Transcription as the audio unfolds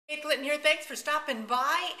Hey, Clinton here. Thanks for stopping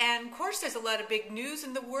by. And of course, there's a lot of big news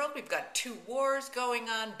in the world. We've got two wars going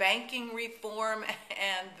on, banking reform,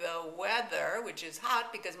 and the weather, which is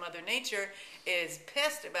hot because Mother Nature is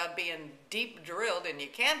pissed about being deep drilled, and you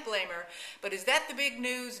can't blame her. But is that the big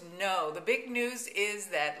news? No. The big news is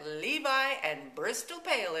that Levi and Bristol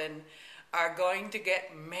Palin are going to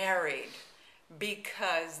get married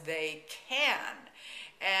because they can.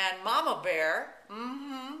 And Mama Bear,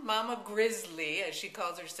 Mama Grizzly, as she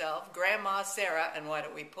calls herself, Grandma Sarah, and why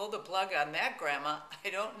don't we pull the plug on that grandma?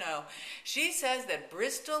 I don't know. She says that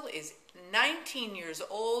Bristol is 19 years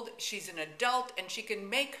old, she's an adult, and she can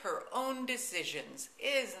make her own decisions.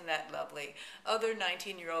 Isn't that lovely? Other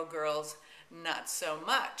 19-year-old girls, not so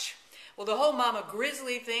much. Well, the whole Mama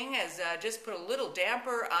Grizzly thing has just put a little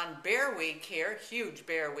damper on Bear Week here. Huge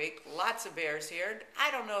Bear Week. Lots of bears here.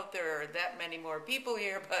 I don't know if there are that many more people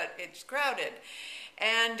here, but it's crowded.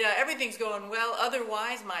 And everything's going well.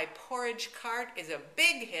 Otherwise, my porridge cart is a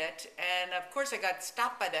big hit. And, of course, I got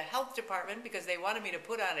stopped by the health department because they wanted me to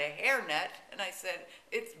put on a hairnet. And I said,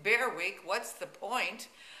 it's Bear Week. What's the point?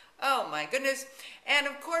 Oh, my goodness. And,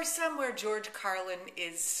 of course, somewhere George Carlin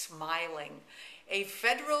is smiling. A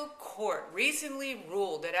federal court recently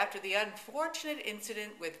ruled that after the unfortunate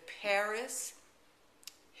incident with Paris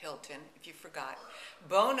Hilton, if you forgot,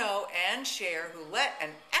 Bono and Cher, who let an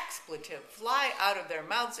expletive fly out of their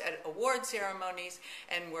mouths at award ceremonies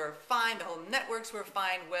and were fined, the whole networks were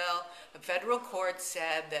fined. Well, the federal court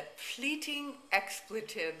said that fleeting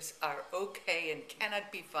expletives are okay and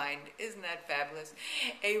cannot be fined. Isn't that fabulous?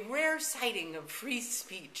 A rare sighting of free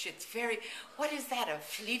speech. It's very, what is that, a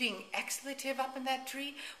fleeting expletive up in that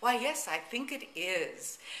tree? Why, yes, I think it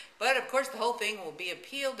is. But, of course, the whole thing will be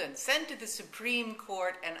appealed and sent to the Supreme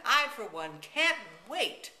Court, and I, for one, can't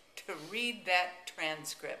wait to read that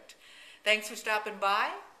transcript. Thanks for stopping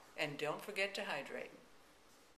by, and don't forget to hydrate.